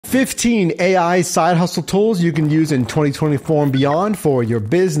15 AI side hustle tools you can use in 2024 and beyond for your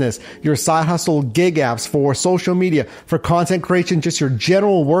business, your side hustle gig apps, for social media, for content creation, just your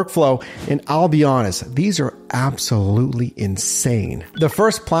general workflow. And I'll be honest, these are absolutely insane. The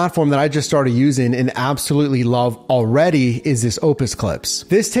first platform that I just started using and absolutely love already is this Opus Clips.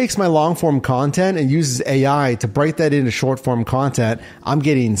 This takes my long form content and uses AI to break that into short form content. I'm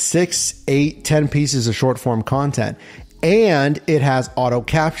getting 6, 8, 10 pieces of short form content. And it has auto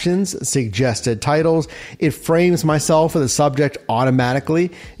captions, suggested titles. It frames myself with a subject automatically.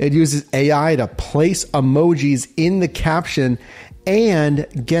 It uses AI to place emojis in the caption. And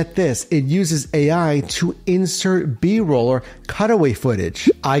get this, it uses AI to insert B-roll or cutaway footage.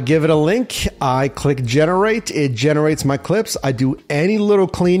 I give it a link, I click generate, it generates my clips. I do any little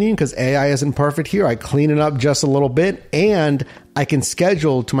cleaning because AI isn't perfect here. I clean it up just a little bit, and I can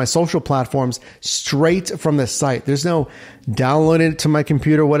schedule to my social platforms straight from the site. There's no downloading it to my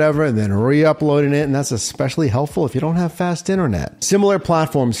computer, whatever, and then re-uploading it. And that's especially helpful if you don't have fast internet. Similar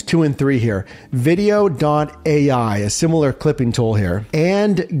platforms 2 and 3 here. Vidyo.ai, a similar clipping tool here,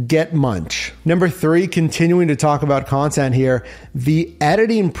 and GetMunch. Number 3, continuing to talk about content here. The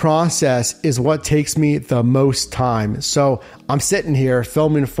editing process is what takes me the most time. So I'm sitting here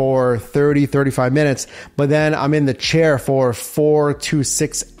filming for 30, 35 minutes, but then I'm in the chair for 4 to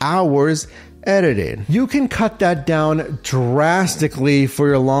 6 hours editing. You can cut that down drastically for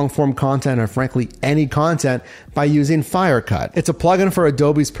your long form content, or frankly any content, by using Firecut. It's a plugin for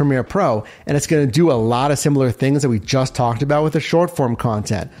Adobe's Premiere Pro, and it's going to do a lot of similar things that we just talked about with the short form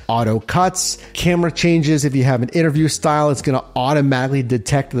content. Auto cuts, camera changes. If you have an interview style, it's going to automatically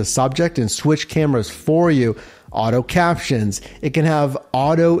detect the subject and switch cameras for you. Auto captions. It can have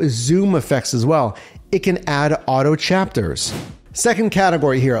auto zoom effects as well. It can add auto chapters. Second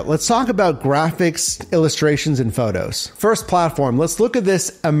category here, let's talk about graphics, illustrations, and photos. First platform, let's look at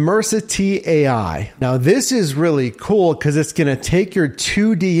this Immersity AI. Now this is really cool because it's going to take your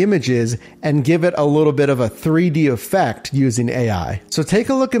 2D images and give it a little bit of a 3D effect using AI. So take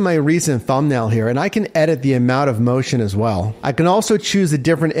a look at my recent thumbnail here, and I can edit the amount of motion as well. I can also choose a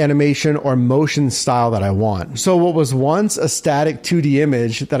different animation or motion style that I want. So what was once a static 2D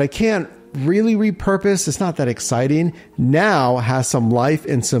image that I can't really repurposed, it's not that exciting, now has some life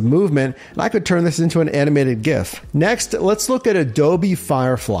and some movement, and I could turn this into an animated GIF. Next, let's look at Adobe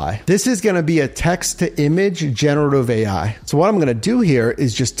Firefly. This is going to be a text-to-image generative AI. So what I'm going to do here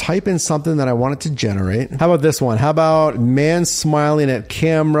is just type in something that I want it to generate. How about this one? How about man smiling at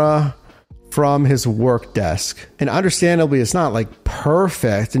camera from his work desk? And understandably, it's not like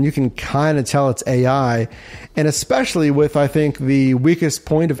perfect, and you can kind of tell it's AI. And especially with, I think, the weakest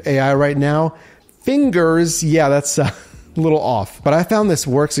point of AI right now, fingers, yeah, that's a little off. But I found this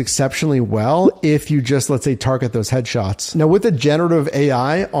works exceptionally well if you just, let's say, target those headshots. Now with the generative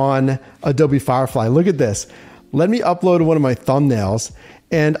AI on Adobe Firefly, look at this. Let me upload one of my thumbnails,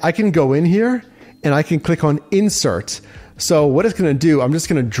 and I can go in here and I can click on insert. So what it's going to do, I'm just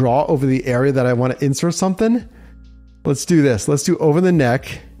going to draw over the area that I want to insert something. Let's do this. Let's do over the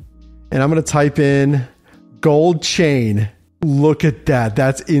neck. And I'm going to type in gold chain. Look at that.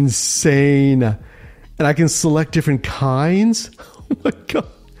 That's insane. And I can select different kinds. Oh my God.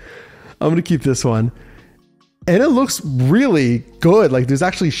 I'm going to keep this one. And it looks really good. Like there's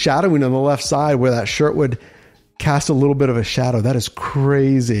actually shadowing on the left side where that shirt would cast a little bit of a shadow. That is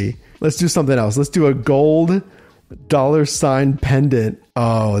crazy. Let's do something else. Let's do a gold $ pendant.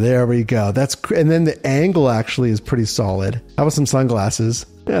 Oh, there we go. And then the angle actually is pretty solid. How about some sunglasses?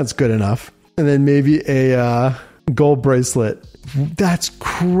 Yeah, that's good enough. And then maybe a gold bracelet. That's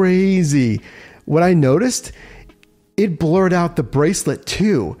crazy. What I noticed, it blurred out the bracelet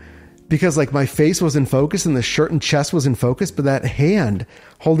too, because like my face was in focus and the shirt and chest was in focus, but that hand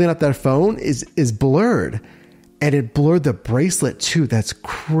holding up that phone is blurred, and it blurred the bracelet too. That's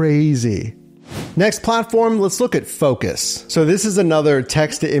crazy. Next platform, let's look at Fooocus. So this is another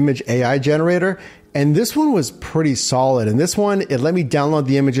text-to-image AI generator, and this one was pretty solid. And this one, it let me download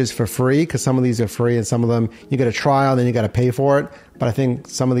the images for free, because some of these are free and some of them you get a trial, then you got to pay for it. But I think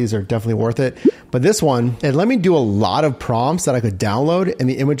some of these are definitely worth it. But this one, it let me do a lot of prompts that I could download, and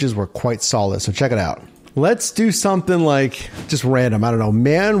the images were quite solid. So check it out. Let's do something like just random. I don't know,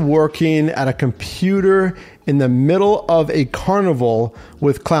 man working at a computer in the middle of a carnival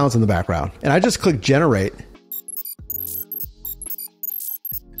with clowns in the background. And I just click generate.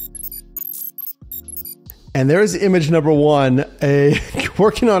 And there's image number one,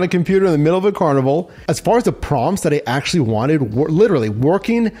 working on a computer in the middle of a carnival. As far as the prompts that I actually wanted, literally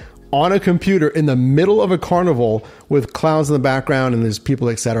working on a computer in the middle of a carnival with clowns in the background and there's people,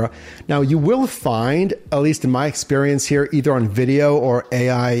 etc. Now, you will find, at least in my experience here, either on video or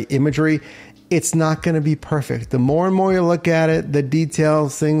AI imagery, it's not going to be perfect. The more and more you look at it, the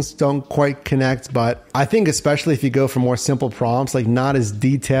details, things don't quite connect. But I think especially if you go for more simple prompts, like not as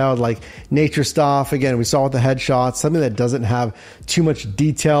detailed, like nature stuff. Again, we saw with the headshots, something that doesn't have too much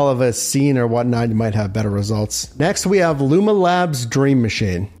detail of a scene or whatnot, you might have better results. Next, we have IIElevenLabs Dream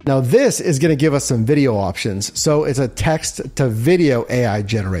Machine. Now, this is going to give us some video options. So it's a text to video AI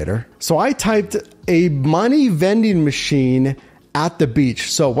generator. So I typed a money vending machine at the beach.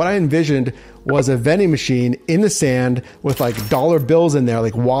 So what I envisioned was a vending machine in the sand with like dollar bills in there,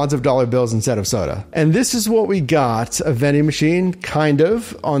 like wads of dollar bills instead of soda. And this is what we got, a vending machine kind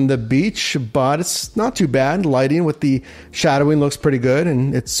of on the beach, but it's not too bad. Lighting with the shadowing looks pretty good,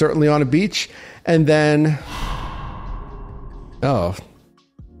 and it's certainly on a beach. And then, oh,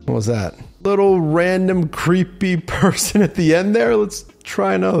 what was that? Little random creepy person at the end there. Let's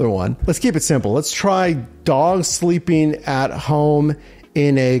try another one. Let's keep it simple. Let's try dog sleeping at home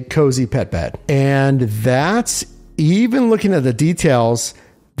in a cozy pet bed. And that's, even looking at the details,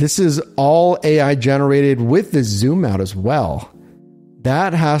 this is all AI generated with the zoom out as well.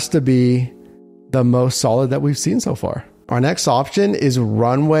 That has to be the most solid that we've seen so far. Our next option is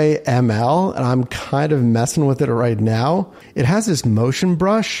Runway ML, and I'm kind of messing with it right now. It has this motion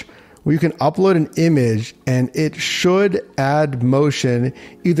brush where you can upload an image and it should add motion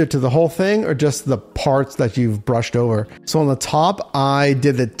either to the whole thing or just the parts that you've brushed over. So on the top, I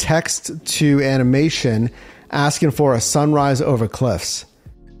did the text to animation asking for a sunrise over cliffs.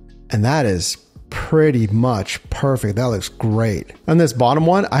 And that is pretty much perfect. That looks great. On this bottom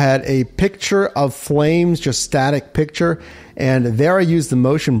one, I had a picture of flames, just static picture. And there I used the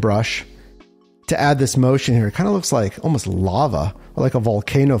motion brush to add this motion here. It kind of looks like almost lava or like a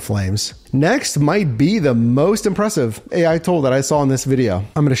volcano flames. Next might be the most impressive AI tool that I saw in this video.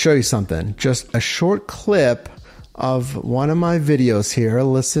 I'm going to show you something. Just a short clip of one of my videos here.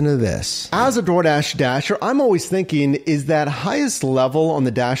 Listen to this. As a DoorDash Dasher, I'm always thinking, is that highest level on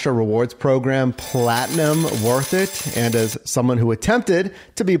the Dasher rewards program, Platinum, worth it? And as someone who attempted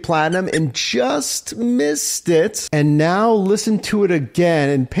to be Platinum and just missed it, and now listen to it again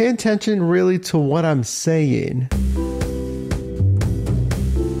and pay attention really to what I'm saying.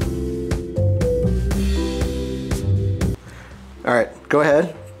 All right, go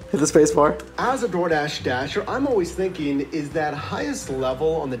ahead. Hit the space bar. As a DoorDash Dasher, I'm always thinking, is that highest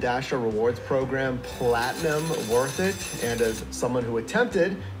level on the Dasher rewards program, Platinum, worth it? And as someone who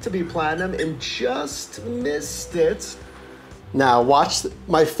attempted to be Platinum and just missed it. Now watch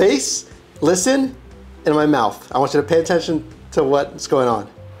my face, listen, and my mouth. I want you to pay attention to what's going on.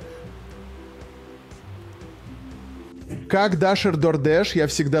 Как Dasher DoorDash, я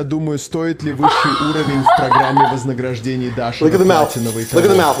всегда думаю, стоит ли высший уровень в программе вознаграждений Dasher платиновый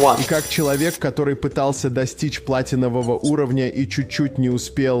того. И как человек, который пытался достичь платинового уровня и чуть-чуть не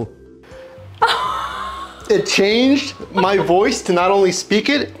успел. It changed my voice to not only speak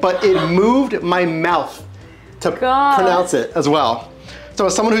it, but it moved my mouth to pronounce it as well. So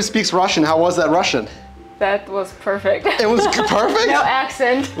as someone who speaks Russian, how was that Russian? That was perfect. It was perfect? No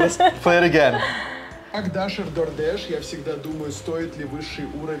accent. Let's play it again. Как Dasher DoorDash, я всегда думаю, стоит ли высший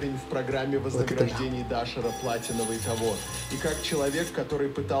уровень в программе вознаграждений Дашера платиновый того. И как человек, который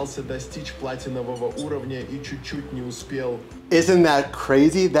пытался достичь платинового уровня и чуть-чуть не успел. Isn't that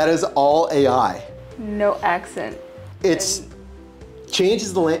crazy? That is all AI. No accent. It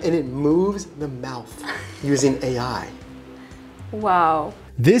changes the land and it moves the mouth using AI. Wow.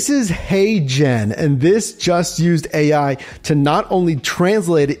 This is HeyGen, and this just used AI to not only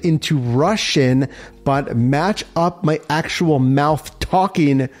translate it into Russian, but match up my actual mouth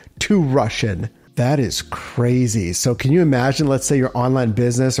talking to Russian. That is crazy. So can you imagine, let's say your online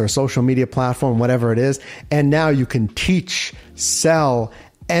business or social media platform, whatever it is, and now you can teach, sell,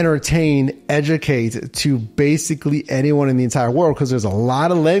 entertain, educate to basically anyone in the entire world, because there's a lot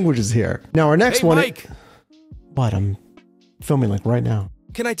of languages here. Now our next one. Mike. What? I'm filming like right now.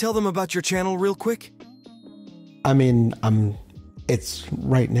 Can I tell them about your channel real quick? I mean, it's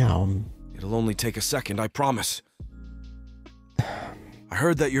right now. It'll only take a second, I promise. I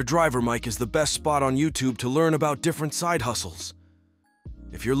heard that your driver mic is the best spot on YouTube to learn about different side hustles.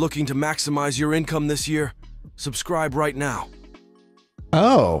 If you're looking to maximize your income this year, subscribe right now.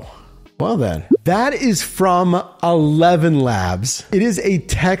 Oh, well then. That is from IIElevenLabs. It is a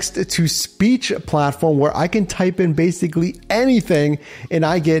text-to-speech platform where I can type in basically anything and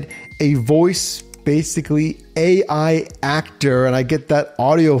I get a voice basically AI actor and I get that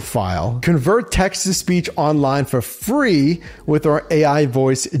audio file. Convert text to speech online for free with our AI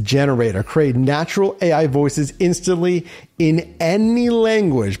voice generator. Create natural AI voices instantly in any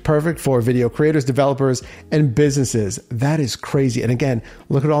language. Perfect for video creators, developers, and businesses. That is crazy. And again,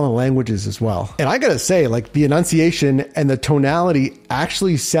 look at all the languages as well. And I gotta say, like, the enunciation and the tonality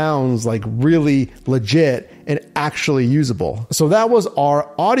actually sounds like really legit and actually usable. So that was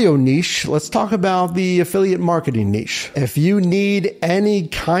our audio niche. Let's talk about the affiliate marketing niche. If you need any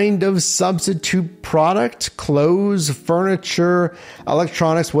kind of substitute product, clothes, furniture,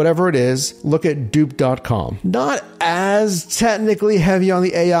 electronics, whatever it is, look at Dupe.com. Not as technically heavy on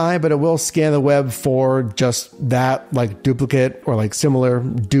the AI, but it will scan the web for just that, like duplicate or like similar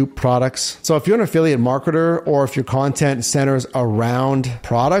dupe products. So if you're an affiliate marketer or if your content centers around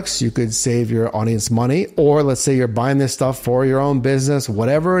products, you could save your audience money. Or let's say you're buying this stuff for your own business,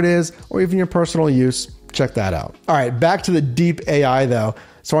 whatever it is, or even your personal use, check that out. All right, back to the deep AI though.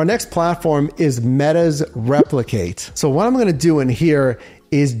 So our next platform is Meta's Replicate. So what I'm going to do in here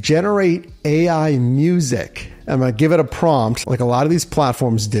is generate AI music. I'm going to give it a prompt like a lot of these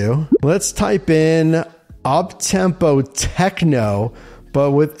platforms do. Let's type in up-tempo techno,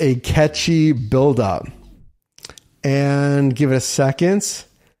 but with a catchy build-up. And give it a second.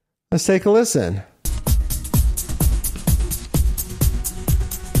 Let's take a listen.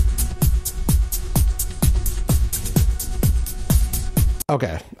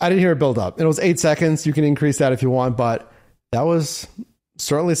 Okay, I didn't hear it build up. It was 8 seconds. You can increase that if you want, but that was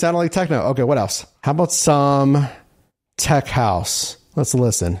certainly sounded like techno. Okay, what else? How about some tech house? Let's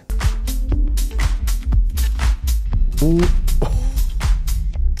listen. Ooh.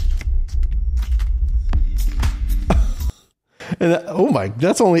 And that, oh my,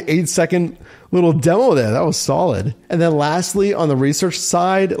 that's only 8-second little demo there. That was solid. And then lastly, on the research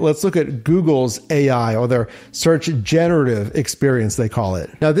side, let's look at Google's AI, or their search generative experience, they call it.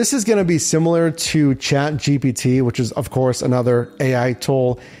 Now, this is going to be similar to ChatGPT, which is, of course, another AI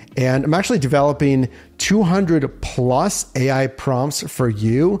tool. And I'm actually developing 200 plus AI prompts for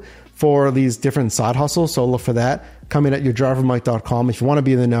you for these different side hustles. So look for that coming at yourdrivermike.com. If you want to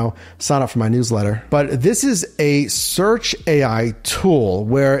be in the know, sign up for my newsletter. But this is a search AI tool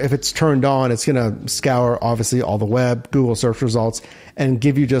where if it's turned on, it's going to scour obviously all the web, Google search results, and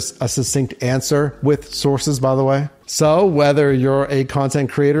give you just a succinct answer with sources, by the way. So whether you're a content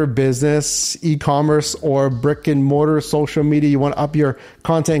creator, business, e-commerce, or brick and mortar social media, you want to up your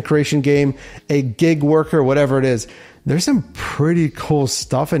content creation game, a gig worker, whatever it is, there's some pretty cool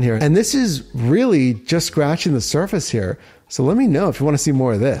stuff in here. And this is really just scratching the surface here. So let me know if you want to see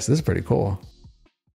more of this. This is pretty cool.